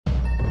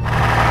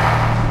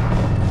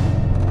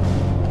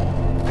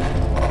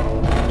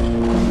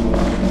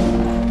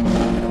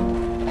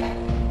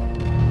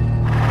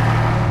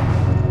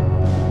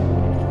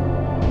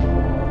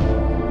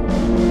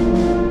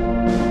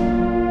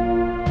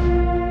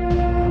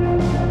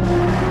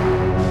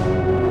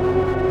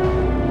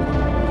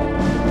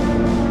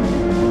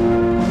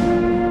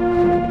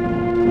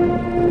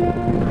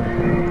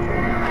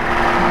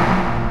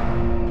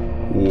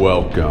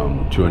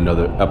Welcome to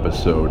another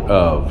episode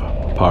of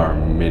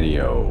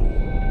Parmenio.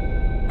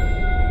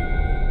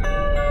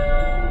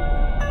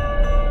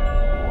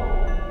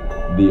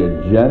 The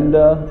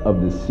agenda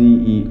of the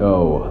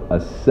CEO,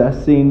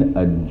 assessing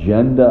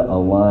agenda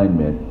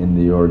alignment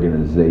in the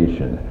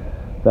organization.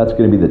 That's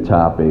going to be the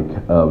topic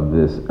of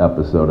this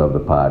episode of the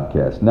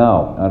podcast.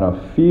 Now, on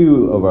a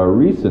few of our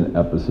recent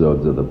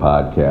episodes of the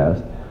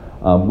podcast,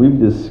 we've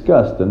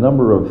discussed a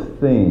number of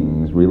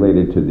things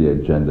related to the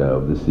agenda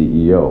of the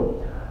CEO.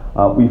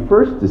 We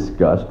first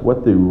discussed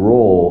what the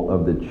role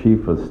of the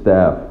Chief of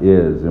Staff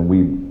is, and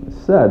we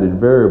said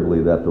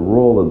invariably that the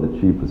role of the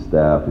Chief of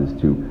Staff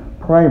is to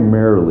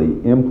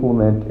primarily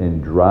implement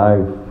and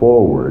drive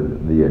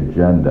forward the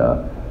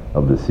agenda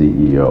of the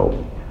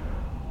CEO.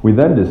 We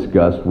then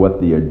discussed what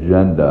the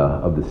agenda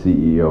of the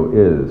CEO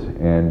is,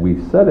 and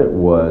we said it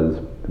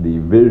was the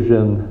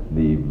vision,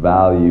 the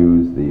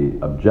values,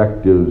 the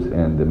objectives,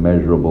 and the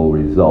measurable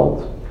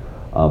results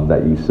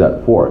that you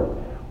set forth.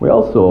 We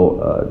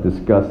also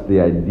discussed the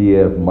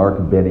idea of Mark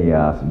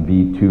Benioff's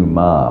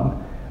V2MOM,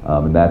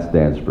 and that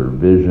stands for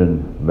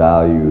vision,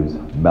 values,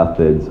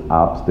 methods,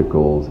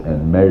 obstacles,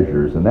 and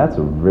measures, and that's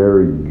a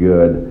very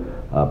good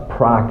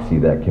proxy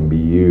that can be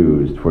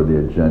used for the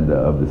agenda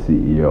of the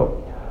CEO.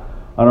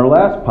 On our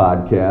last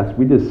podcast,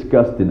 we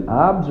discussed an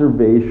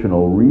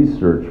observational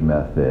research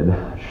method,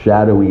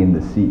 shadowing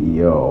the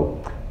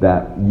CEO,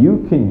 that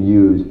you can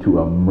use to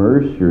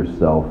immerse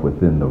yourself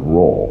within the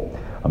role.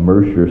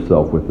 Immerse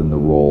yourself within the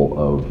role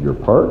of your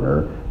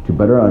partner to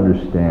better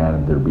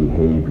understand their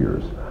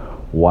behaviors,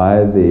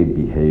 why they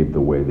behave the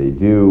way they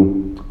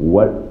do,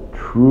 what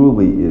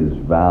truly is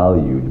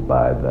valued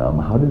by them,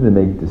 how do they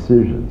make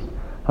decisions,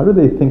 how do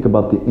they think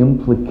about the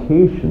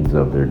implications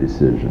of their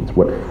decisions,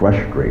 what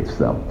frustrates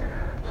them.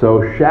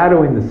 So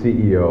shadowing the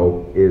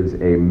CEO is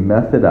a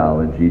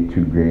methodology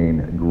to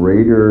gain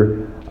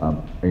greater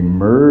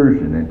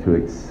immersion and to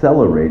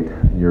accelerate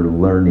your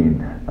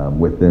learning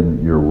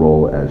within your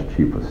role as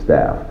Chief of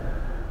Staff.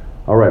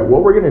 All right,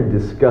 what we're going to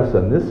discuss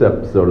on this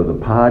episode of the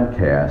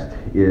podcast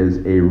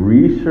is a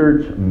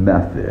research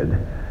method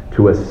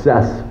to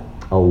assess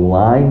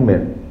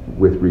alignment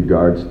with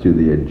regards to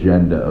the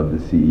agenda of the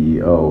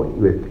CEO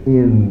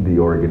within the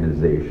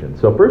organization.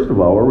 So first of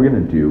all, what we're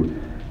going to do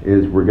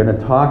is we're going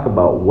to talk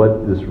about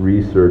what this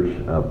research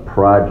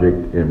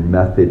project and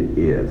method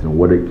is and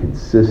what it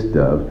consists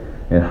of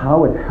and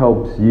how it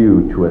helps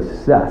you to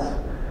assess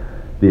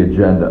the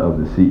agenda of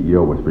the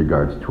CEO with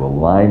regards to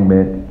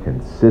alignment,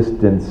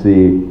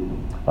 consistency,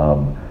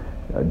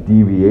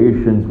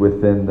 deviations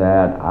within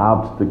that,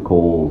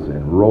 obstacles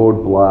and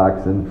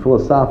roadblocks and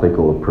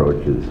philosophical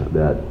approaches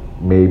that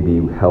may be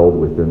held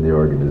within the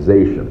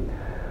organization.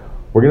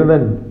 We're going to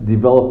then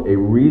develop a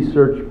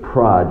research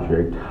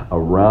project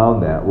around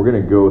that. We're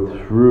going to go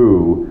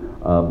through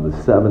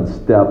the 7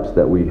 steps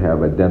that we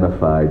have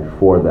identified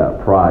for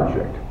that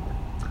project.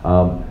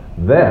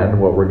 Then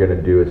what we're going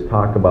to do is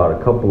talk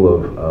about a couple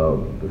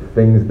of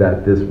things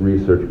that this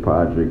research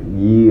project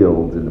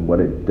yields and what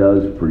it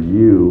does for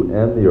you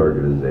and the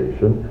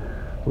organization.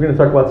 We're going to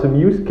talk about some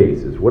use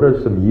cases. What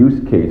are some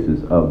use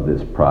cases of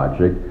this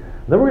project?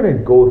 Then we're going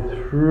to go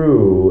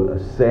through a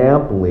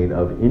sampling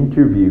of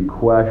interview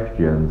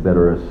questions that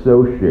are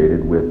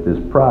associated with this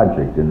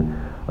project and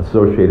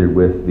associated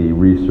with the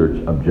research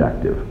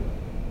objective.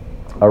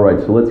 All right,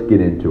 so let's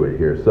get into it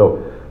here.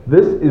 So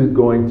this is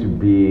going to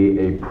be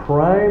a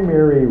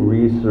primary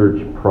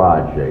research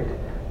project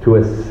to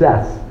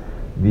assess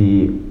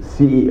the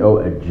CEO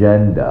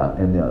agenda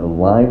and the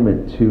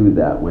alignment to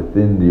that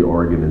within the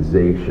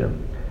organization.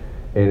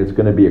 And it's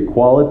going to be a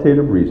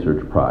qualitative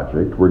research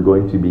project. We're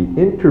going to be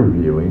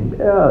interviewing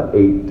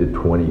 8 to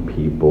 20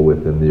 people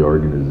within the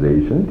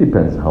organization. It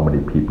depends on how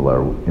many people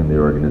are in the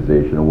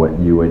organization and what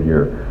you and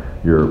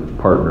your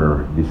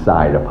partner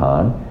decide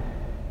upon.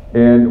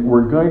 And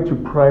we're going to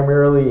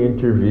primarily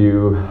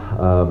interview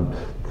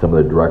some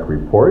of the direct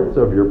reports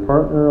of your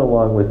partner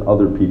along with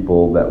other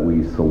people that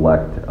we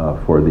select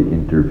for the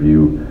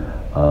interview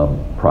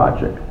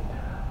project.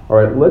 All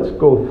right, let's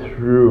go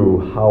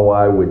through how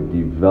I would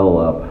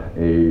develop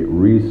a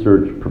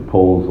research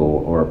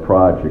proposal or a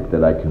project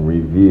that I can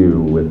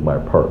review with my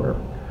partner.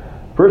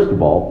 First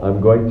of all, I'm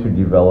going to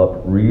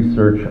develop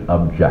research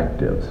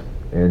objectives.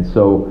 And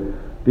so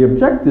the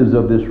objectives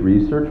of this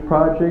research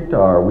project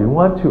are we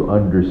want to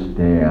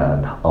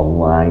understand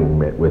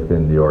alignment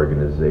within the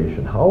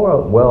organization. How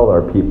well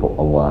are people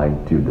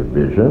aligned to the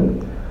vision,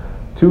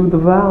 to the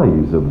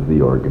values of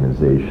the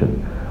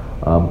organization,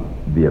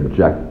 the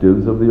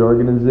objectives of the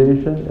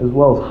organization, as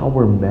well as how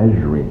we're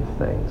measuring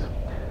things.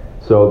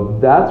 So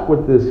that's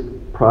what this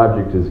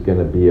project is going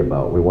to be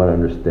about. We want to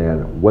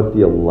understand what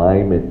the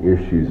alignment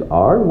issues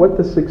are, what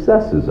the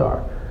successes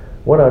are.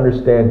 We want to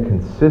understand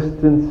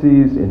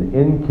consistencies and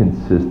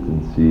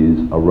inconsistencies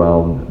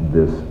around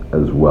this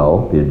as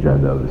well, the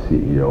agenda of the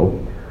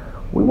CEO.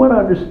 We want to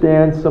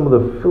understand some of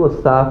the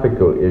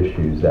philosophical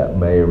issues that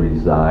may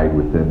reside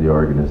within the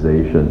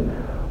organization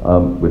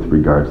with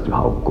regards to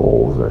how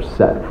goals are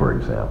set, for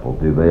example.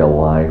 Do they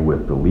align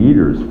with the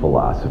leader's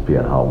philosophy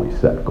on how we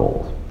set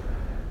goals?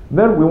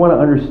 Then we want to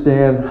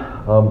understand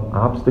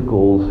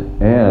obstacles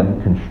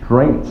and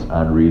constraints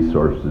on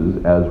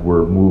resources as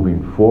we're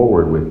moving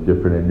forward with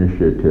different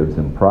initiatives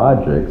and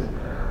projects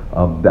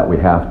that we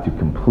have to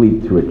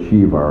complete to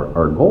achieve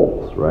our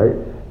goals, right?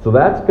 So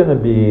that's going to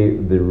be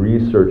the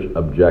research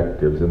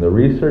objectives, and the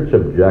research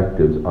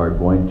objectives are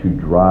going to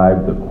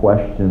drive the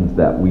questions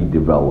that we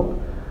develop.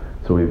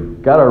 So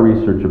we've got our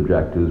research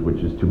objectives, which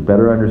is to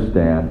better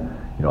understand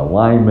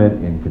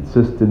alignment,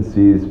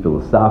 inconsistencies,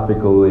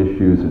 philosophical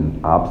issues,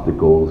 and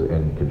obstacles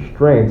and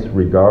constraints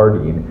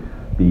regarding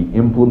the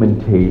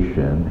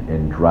implementation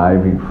and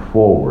driving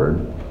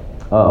forward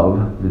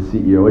of the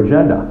CEO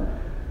agenda.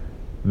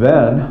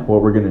 Then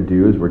what we're going to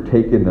do is we're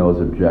taking those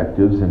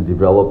objectives and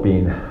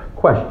developing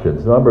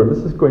questions. Remember,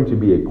 this is going to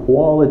be a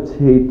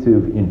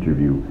qualitative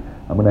interview.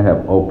 I'm going to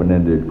have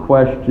open-ended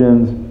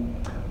questions.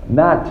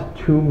 Not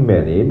too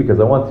many, because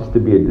I want this to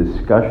be a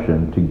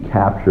discussion to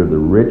capture the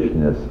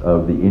richness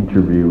of the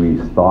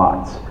interviewee's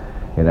thoughts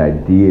and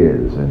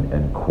ideas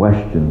and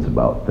questions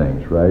about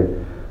things, right?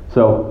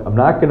 So I'm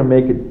not going to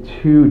make it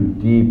too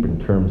deep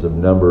in terms of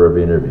number of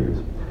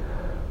interviews.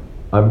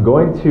 I'm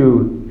going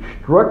to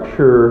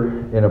structure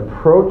and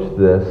approach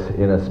this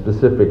in a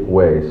specific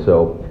way.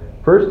 So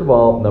first of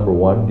all, number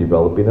one,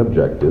 developing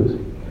objectives.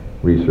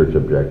 Research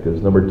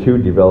objectives. Number two,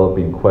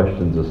 developing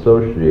questions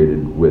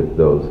associated with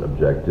those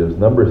objectives.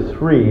 Number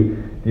three,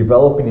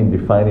 developing and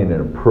defining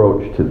an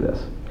approach to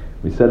this.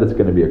 We said it's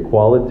going to be a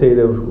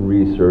qualitative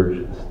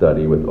research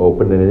study with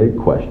open-ended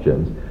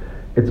questions.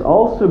 It's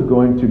also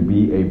going to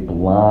be a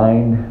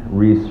blind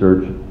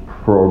research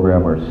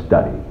program or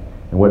study.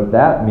 And what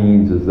that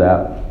means is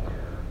that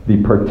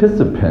the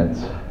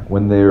participants,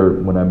 when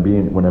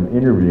I'm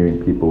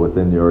interviewing people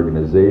within the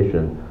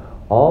organization,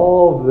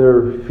 all of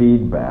their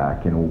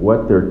feedback and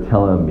what they're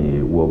telling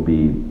me will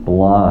be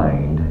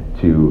blind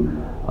to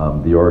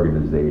the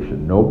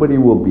organization. Nobody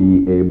will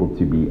be able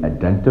to be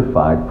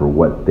identified for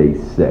what they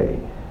say.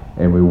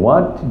 And we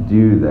want to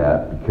do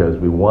that because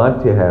we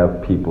want to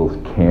have people's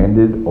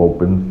candid,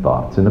 open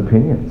thoughts and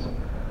opinions.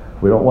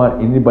 We don't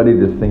want anybody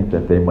to think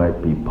that they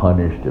might be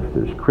punished if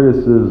there's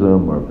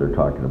criticism, or if they're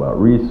talking about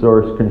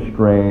resource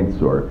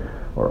constraints or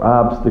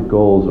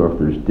obstacles, or if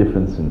there's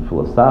difference in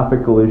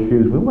philosophical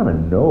issues. We want to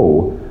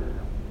know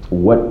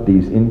what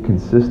these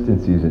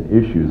inconsistencies and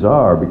issues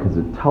are, because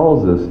it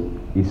tells us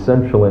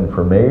essential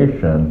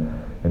information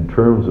in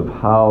terms of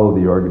how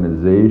the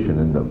organization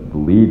and the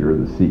leader,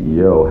 the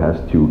CEO, has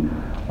to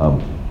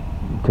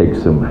take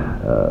some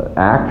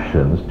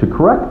actions to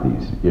correct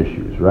these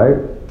issues, right?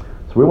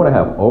 So we want to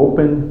have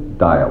open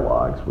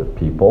dialogues with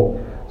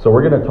people. So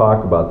we're going to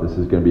talk about this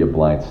is going to be a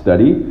blind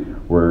study.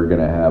 We're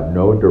going to have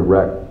no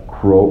direct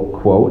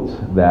quotes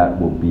that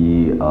will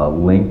be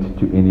linked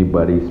to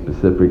anybody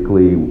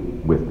specifically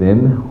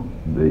within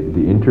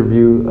the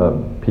interview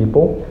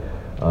people,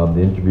 the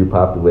interview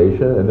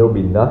population, and there will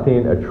be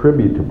nothing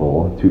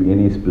attributable to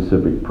any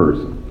specific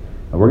person.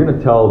 And we're going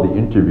to tell the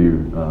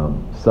interview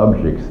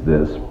subjects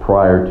this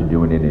prior to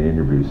doing any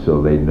interviews,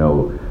 so they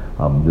know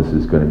this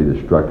is going to be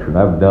the structure. And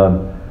I've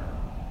done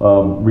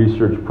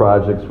research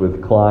projects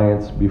with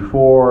clients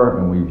before,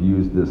 and we've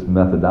used this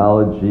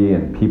methodology,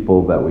 and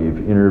people that we've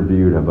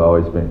interviewed have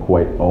always been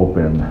quite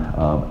open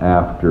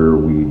after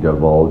we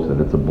divulge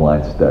that it's a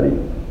blind study.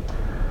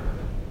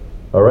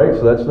 All right,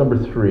 so that's number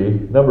three.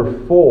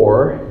 Number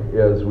four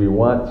is we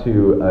want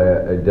to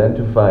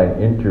identify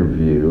and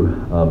interview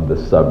the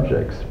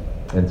subjects.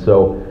 And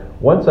so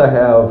once I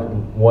have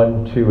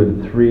 1, 2,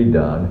 and 3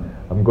 done,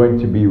 I'm going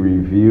to be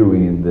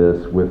reviewing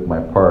this with my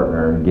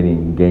partner and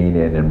getting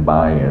gain-in and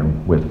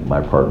buy-in with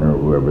my partner,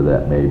 whoever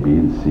that may be,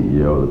 the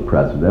CEO, the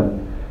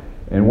president.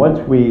 And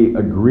once we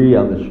agree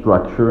on the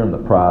structure and the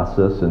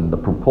process and the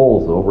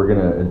proposal, we're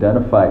going to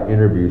identify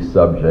interview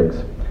subjects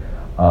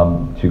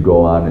to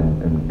go on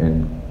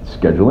and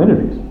schedule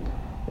interviews.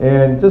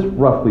 And just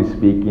roughly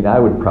speaking, I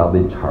would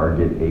probably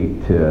target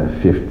 8 to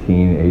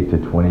 15, 8 to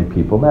 20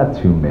 people, not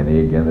too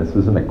many. Again, this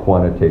isn't a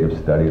quantitative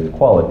study, it's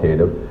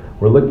qualitative.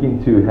 We're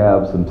looking to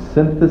have some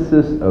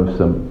synthesis of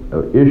some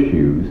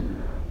issues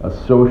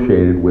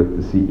associated with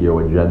the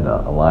CEO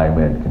agenda: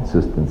 alignment,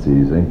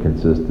 consistencies,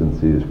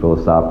 inconsistencies,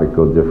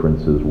 philosophical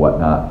differences,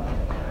 whatnot.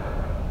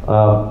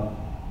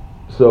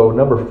 So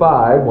number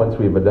 5, once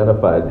we've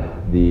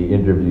identified the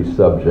interview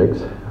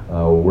subjects,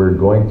 we're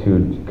going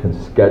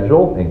to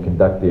schedule and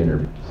conduct the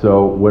interview.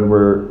 So when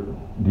we're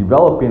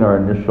developing our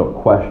initial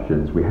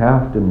questions, we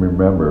have to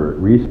remember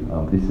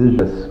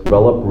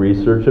develop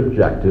research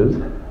objectives.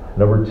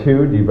 Number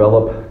 2,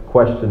 develop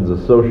questions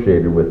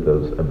associated with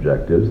those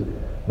objectives.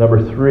 Number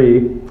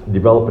 3,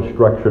 develop a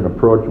structure and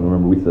approach. And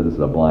remember, we said this is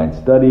a blind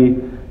study.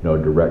 No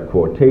direct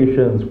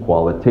quotations,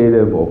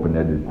 qualitative,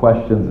 open-ended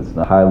questions. It's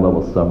not a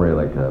high-level summary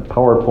like a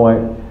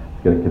PowerPoint.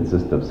 It's going to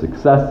consist of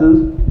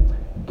successes,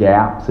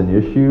 gaps and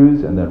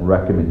issues, and then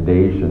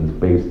recommendations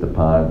based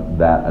upon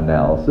that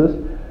analysis.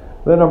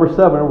 Then number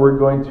 7, we're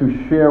going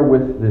to share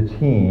with the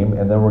team,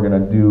 and then we're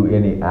going to do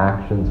any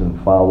actions and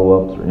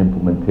follow-ups or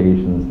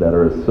implementations that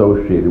are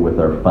associated with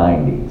our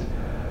findings.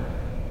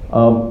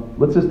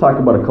 Let's just talk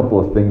about a couple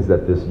of things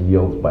that this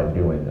yields by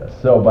doing this.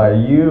 So by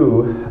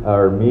you,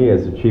 or me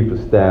as the Chief of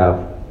Staff,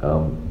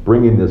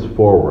 bringing this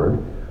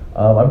forward,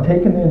 I'm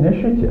taking the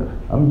initiative.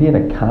 I'm being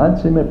a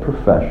consummate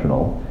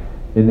professional.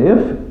 And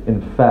if,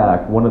 in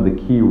fact, one of the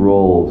key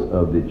roles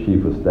of the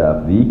Chief of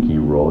Staff, the key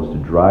role is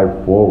to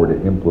drive forward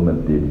and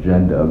implement the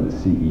agenda of the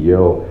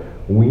CEO,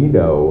 we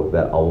know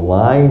that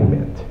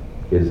alignment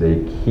is a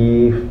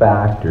key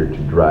factor to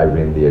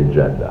driving the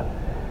agenda.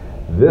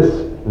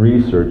 This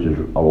research is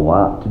a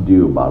lot to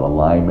do about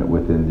alignment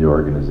within the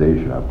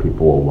organization. Are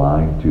people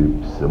aligned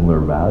to similar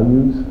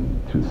values,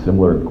 to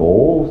similar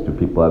goals? Do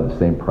people have the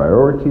same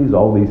priorities?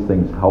 All these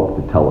things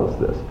help to tell us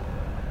this.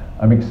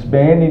 I'm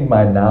expanding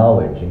my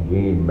knowledge and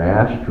gaining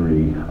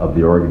mastery of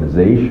the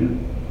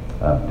organization,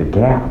 the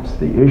gaps,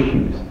 the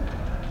issues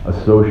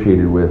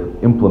associated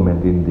with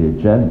implementing the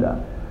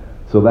agenda.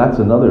 So that's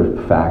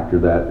another factor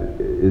that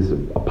is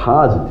a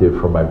positive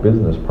for my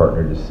business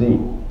partner to see.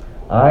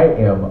 I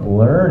am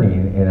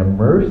learning and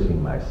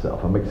immersing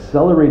myself. I'm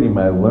accelerating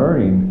my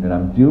learning, and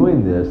I'm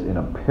doing this in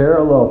a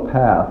parallel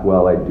path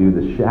while I do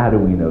the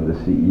shadowing of the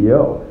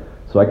CEO.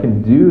 So I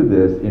can do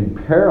this in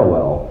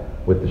parallel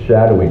with the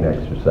shadowing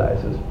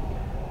exercises.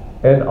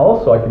 And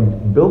also I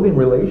can building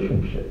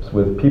relationships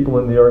with people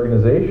in the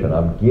organization.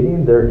 I'm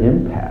getting their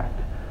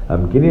impact.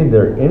 I'm getting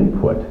their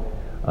input.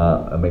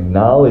 I'm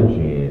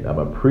acknowledging, I'm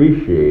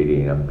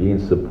appreciating, I'm being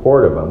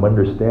supportive, I'm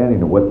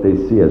understanding what they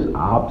see as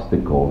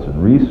obstacles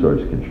and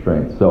resource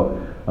constraints.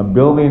 So I'm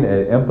building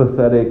an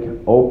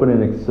empathetic, open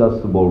and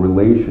accessible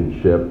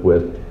relationship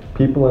with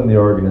people in the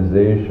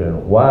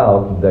organization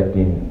while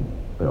conducting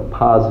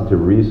positive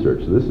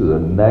research. So this is a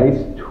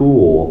nice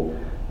tool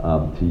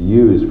to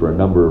use for a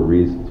number of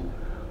reasons.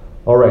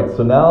 All right,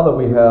 so now that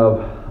we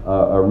have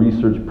a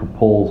research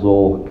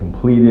proposal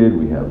completed,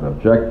 we have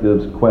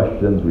objectives,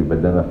 questions, we've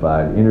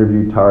identified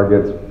interview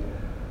targets.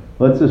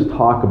 Let's just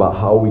talk about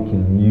how we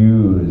can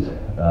use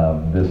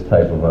this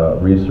type of a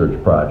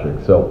research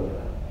project. So,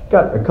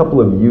 got a couple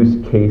of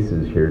use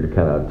cases here to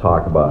kind of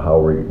talk about how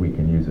we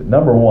can use it.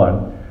 Number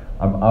one,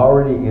 I'm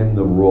already in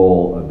the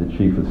role of the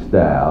Chief of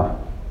Staff,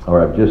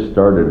 or I've just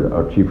started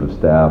our Chief of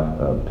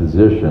Staff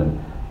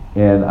position,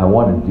 and I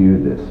want to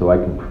do this. So I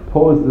can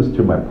propose this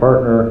to my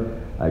partner.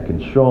 I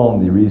can show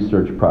them the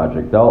research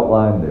project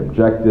outline, the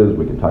objectives.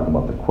 We can talk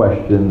about the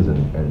questions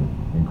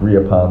and agree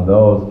upon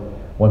those.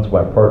 Once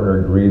my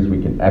partner agrees,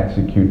 we can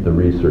execute the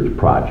research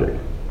project.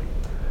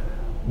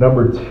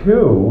 Number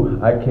two,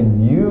 I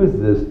can use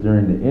this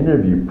during the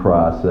interview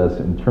process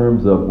in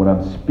terms of when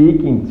I'm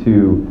speaking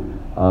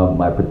to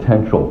my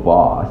potential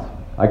boss.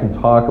 I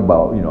can talk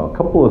about a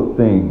couple of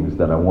things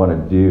that I want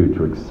to do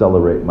to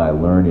accelerate my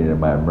learning and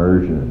my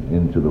immersion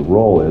into the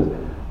role. Is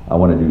I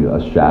want to do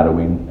a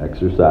shadowing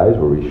exercise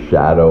where we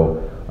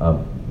shadow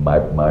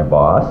my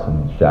boss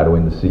and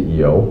shadowing the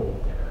CEO.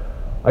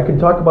 I can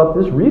talk about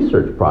this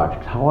research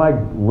project, how I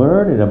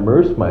learn and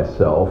immerse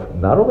myself,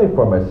 not only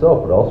for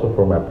myself, but also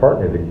for my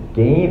partner, to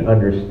gain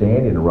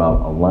understanding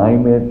around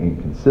alignment,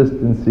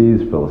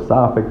 inconsistencies,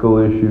 philosophical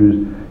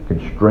issues,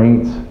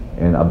 constraints,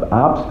 and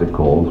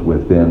obstacles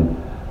within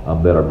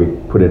that are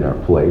being put in our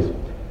place.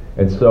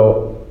 And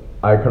so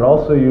I can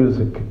also use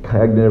a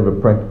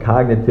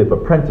cognitive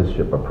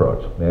apprenticeship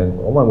approach, and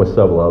along with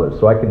several others.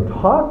 So I can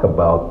talk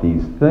about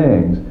these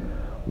things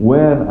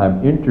when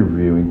I'm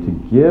interviewing to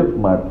give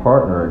my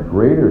partner a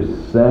greater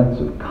sense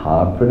of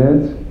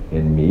confidence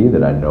in me,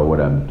 that I know what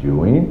I'm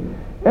doing,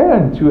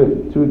 and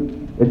to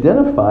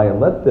identify and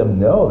let them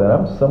know that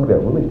I'm somebody that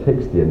really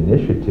takes the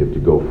initiative to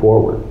go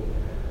forward.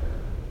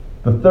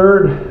 The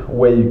third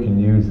way you can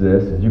use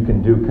this is you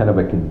can do kind of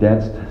a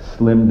condensed,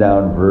 slimmed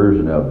down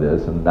version of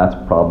this, and that's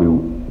probably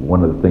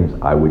one of the things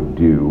I would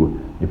do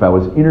if I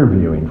was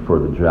interviewing for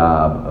the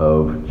job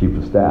of Chief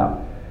of Staff.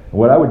 And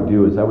what I would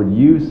do is I would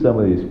use some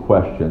of these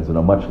questions in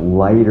a much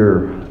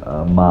lighter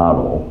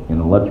model,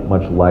 in a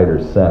much lighter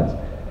sense,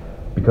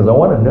 because I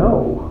want to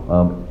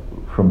know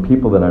from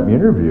people that I'm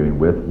interviewing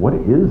with, what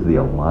is the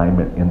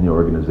alignment in the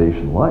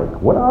organization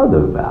like? What are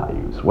the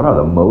values? What are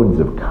the modes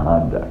of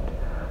conduct?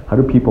 How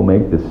do people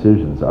make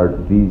decisions? Are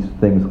these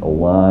things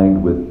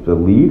aligned with the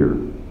leader?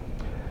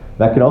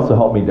 That can also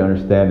help me to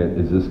understand,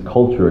 is this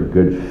culture a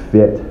good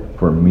fit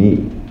for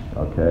me?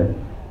 Okay.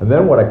 And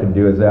then what I can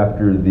do is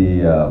after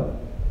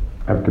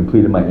I've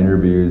completed my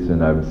interviews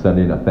and I'm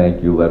sending a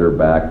thank you letter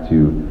back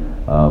to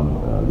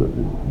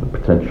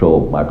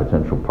my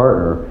potential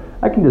partner,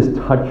 I can just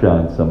touch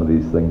on some of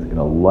these things in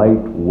a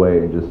light way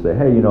and just say,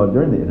 hey,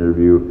 during the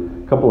interview,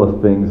 couple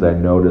of things I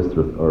noticed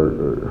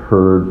or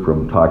heard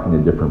from talking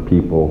to different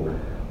people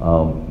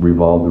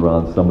revolved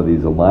around some of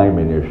these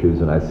alignment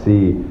issues, and I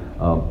see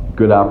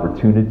good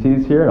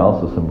opportunities here and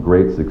also some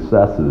great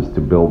successes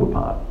to build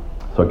upon.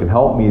 So it can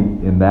help me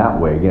in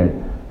that way,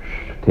 again,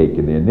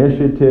 taking the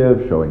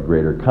initiative, showing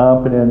greater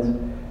confidence,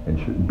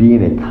 and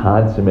being a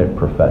consummate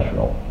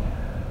professional.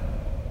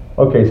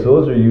 Okay, so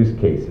those are use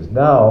cases.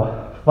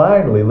 Now,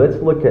 finally, let's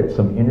look at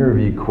some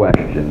interview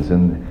questions.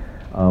 And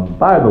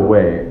By the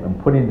way, I'm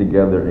putting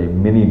together a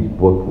mini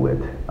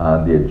booklet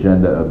on the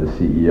agenda of the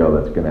CEO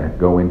that's going to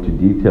go into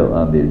detail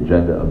on the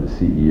agenda of the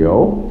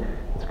CEO.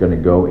 It's going to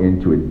go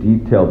into a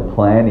detailed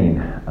planning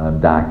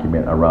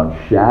document around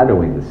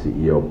shadowing the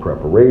CEO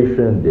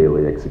preparation,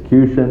 daily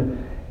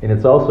execution, and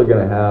it's also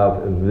going to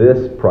have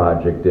this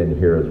project in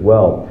here as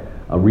well,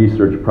 a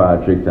research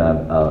project on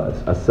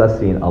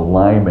assessing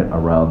alignment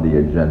around the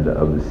agenda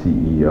of the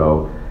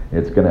CEO.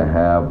 It's going to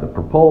have the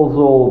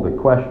proposal, the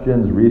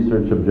questions,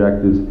 research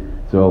objectives.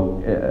 So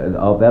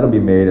that'll be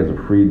made as a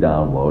free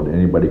download.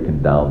 Anybody can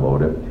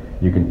download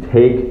it. You can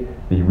take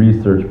the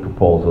research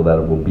proposal that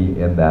will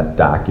be in that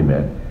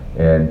document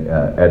and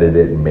edit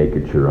it and make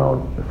it your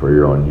own for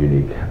your own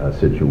unique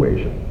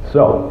situation.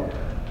 So,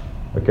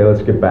 okay,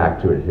 let's get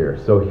back to it here.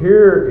 So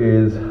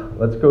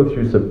let's go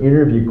through some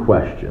interview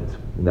questions.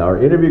 Now,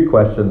 our interview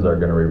questions are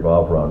going to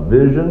revolve around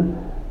vision,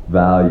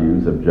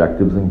 values,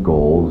 objectives and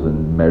goals,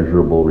 and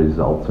measurable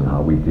results and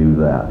how we do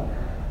that.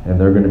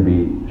 And they're going to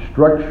be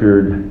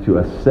structured to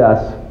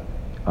assess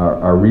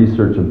our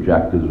research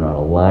objectives around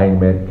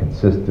alignment,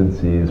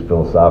 consistencies,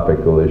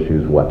 philosophical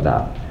issues,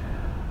 whatnot.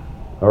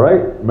 All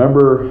right,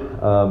 remember,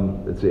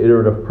 it's an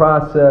iterative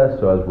process,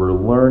 so as we're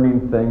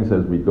learning things,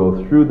 as we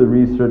go through the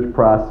research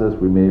process,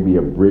 we may be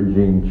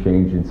abridging,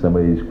 changing some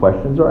of these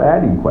questions, or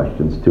adding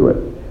questions to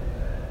it.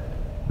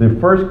 The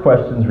first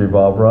questions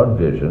revolve around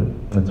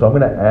vision, and so I'm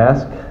going to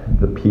ask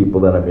the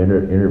people that I'm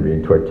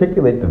interviewing to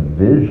articulate the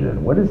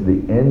vision. What is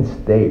the end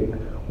state?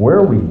 Where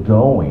are we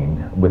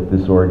going with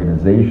this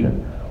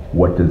organization?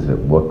 What does it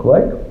look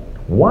like?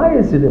 Why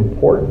is it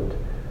important?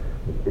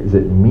 Is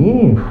it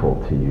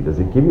meaningful to you? Does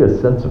it give you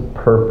a sense of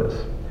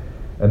purpose?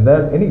 And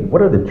then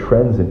what are the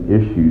trends and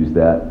issues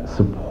that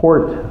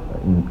support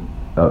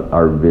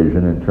our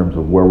vision in terms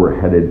of where we're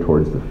headed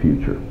towards the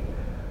future?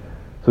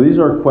 So these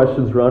are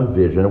questions around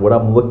vision. What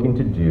I'm looking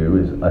to do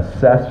is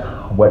assess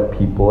what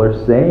people are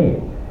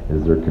saying.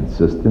 Is there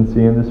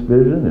consistency in this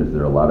vision? Is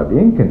there a lot of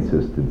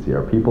inconsistency?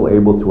 Are people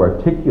able to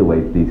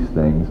articulate these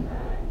things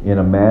in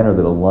a manner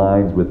that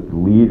aligns with the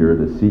leader,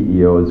 the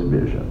CEO's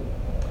vision?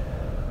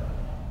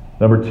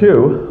 Number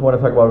two, I want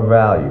to talk about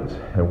values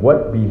and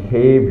what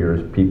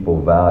behaviors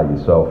people value.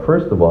 So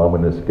first of all,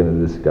 I'm just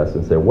going to discuss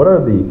and say, what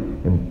are the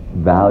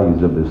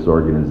values of this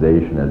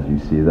organization as you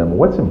see them?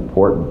 What's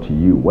important to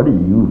you? What do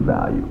you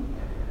value?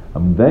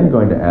 I'm then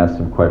going to ask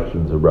some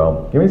questions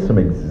around, give me some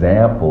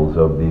examples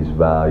of these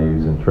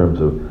values in terms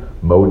of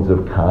modes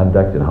of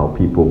conduct and how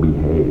people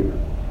behave.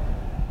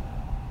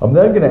 I'm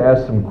then going to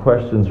ask some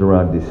questions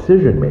around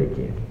decision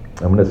making.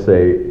 I'm going to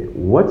say,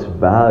 what's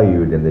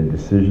valued in the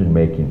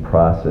decision-making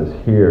process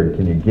here?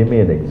 Can you give me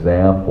an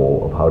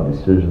example of how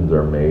decisions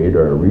are made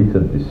or a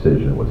recent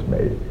decision was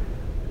made?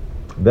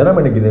 Then I'm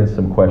going to get into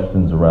some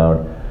questions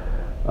around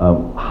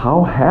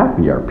how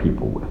happy are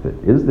people with it?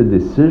 Is the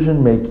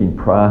decision-making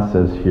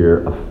process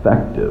here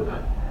effective?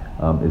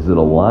 Is it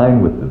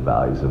aligned with the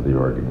values of the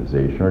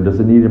organization, or does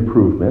it need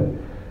improvement?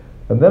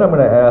 And then I'm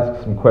going to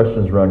ask some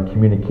questions around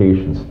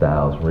communication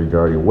styles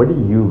regarding what do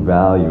you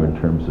value in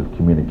terms of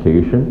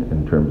communication,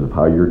 in terms of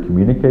how you're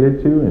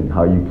communicated to and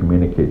how you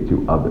communicate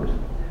to others.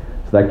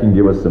 So that can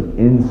give us some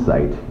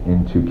insight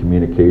into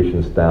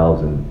communication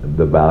styles and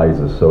the values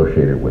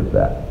associated with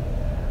that.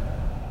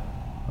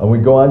 And we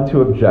go on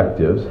to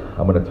objectives.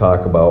 I'm going to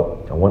talk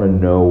about, I want to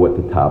know what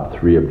the top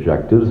 3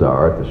 objectives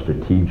are at the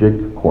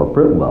strategic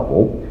corporate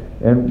level,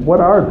 and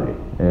what are they?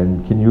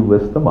 And can you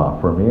list them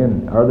off for me?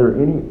 And are there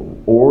any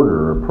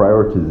order or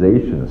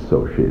prioritization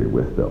associated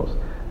with those?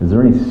 Is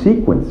there any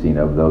sequencing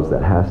of those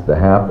that has to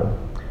happen?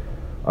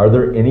 Are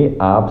there any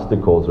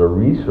obstacles or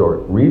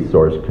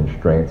resource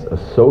constraints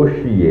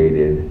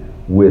associated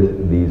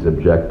with these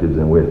objectives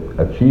and with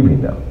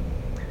achieving them?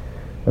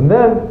 And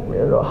then,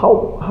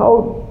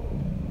 how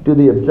do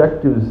the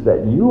objectives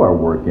that you are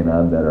working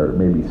on that are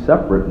maybe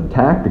separate and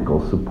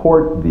tactical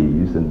support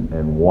these,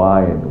 and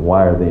why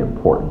are they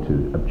important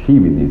to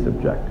achieving these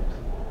objectives?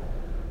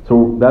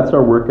 So that's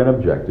our work on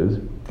objectives.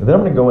 And then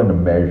I'm going to go into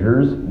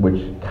measures,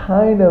 which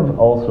kind of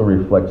also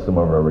reflect some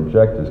of our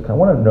objectives. I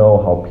want to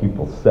know how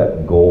people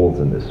set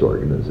goals in this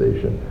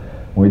organization.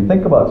 When we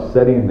think about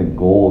setting the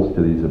goals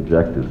to these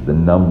objectives, the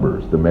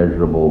numbers, the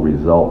measurable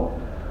result,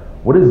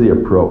 what is the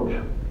approach?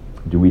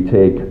 Do we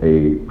take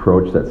an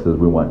approach that says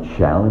we want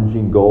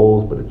challenging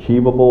goals but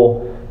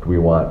achievable? Do we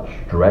want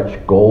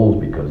stretch goals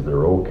because they're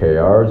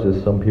OKRs,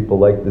 as some people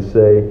like to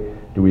say?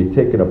 Do we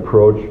take an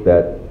approach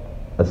that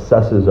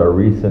assesses our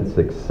recent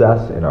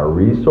success and our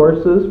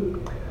resources?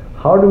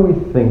 How do we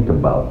think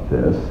about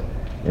this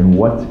and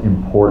what's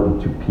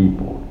important to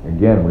people?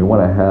 Again, we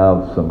want to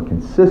have some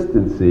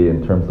consistency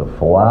in terms of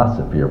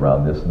philosophy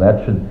around this, and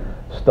that should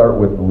start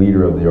with the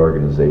leader of the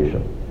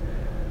organization.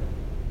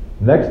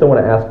 Next, I want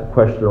to ask a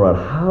question around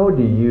how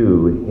do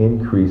you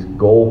increase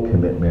goal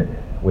commitment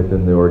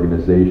within the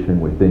organization,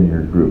 within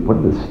your group? What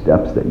are the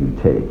steps that you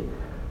take?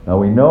 Now,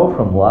 we know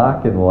from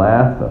Locke and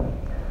Latham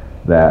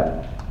that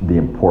the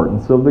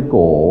importance of the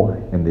goal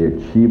and the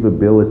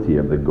achievability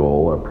of the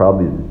goal are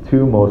probably the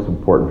 2 most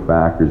important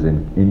factors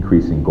in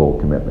increasing goal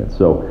commitment.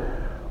 So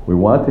We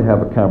want to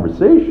have a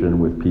conversation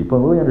with people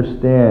and really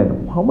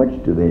understand how much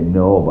do they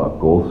know about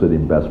goal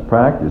setting best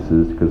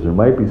practices, because there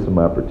might be some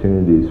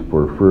opportunities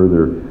for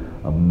further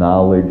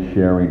knowledge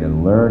sharing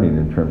and learning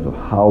in terms of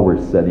how we're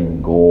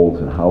setting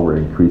goals and how we're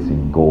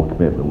increasing goal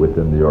commitment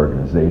within the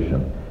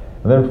organization.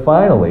 And then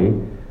finally,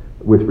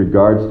 with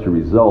regards to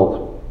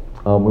results,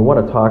 we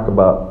want to talk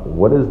about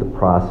what is the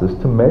process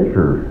to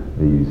measure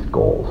these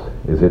goals.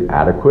 Is it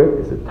adequate?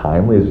 Is it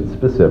timely? Is it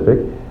specific?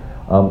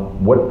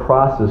 What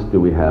process do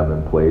we have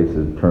in place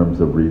in terms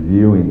of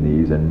reviewing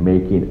these and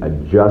making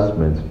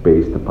adjustments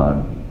based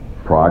upon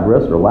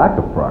progress or lack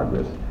of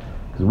progress?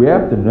 Because we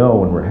have to know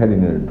when we're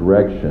heading in a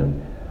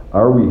direction,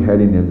 are we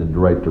heading in the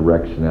right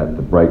direction at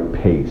the right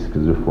pace?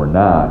 Because if we're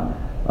not,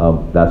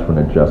 that's when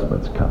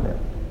adjustments come in.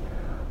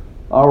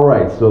 All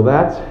right, so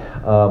that's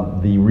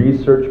the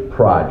research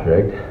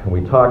project.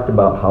 We talked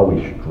about how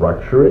we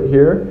structure it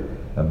here,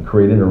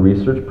 creating a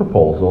research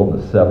proposal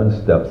and the 7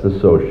 steps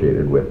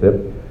associated with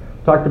it.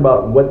 Talked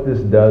about what this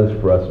does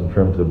for us in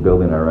terms of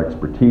building our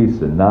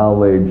expertise and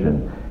knowledge,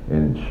 and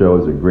it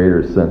shows a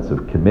greater sense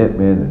of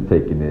commitment and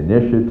taking the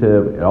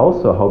initiative. It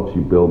also helps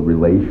you build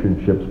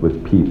relationships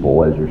with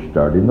people as you're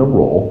starting the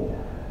role.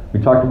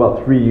 We talked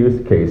about 3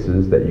 use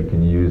cases that you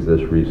can use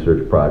this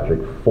research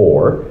project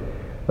for.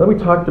 Then we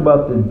talked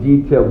about the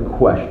detailed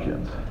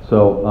questions.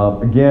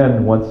 So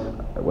again,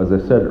 as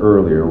I said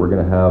earlier, we're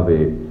going to have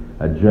a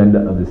agenda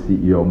of the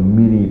CEO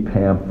mini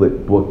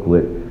pamphlet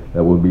booklet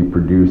that we'll be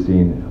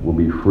producing, will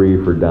be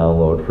free for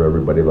download for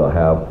everybody. They'll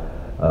have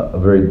a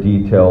very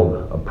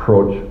detailed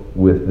approach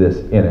with this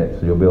in it,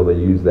 so you'll be able to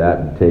use that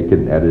and take it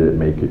and edit it,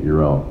 make it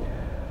your own.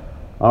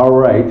 All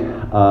right,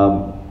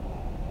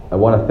 I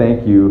want to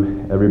thank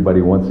you,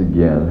 everybody, once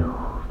again,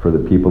 for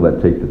the people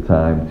that take the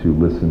time to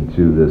listen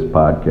to this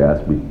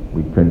podcast.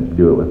 We couldn't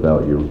do it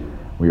without you.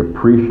 We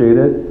appreciate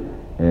it,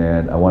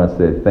 and I want to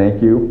say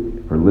thank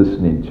you for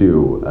listening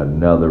to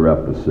another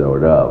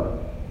episode of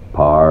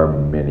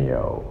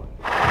Parmenio.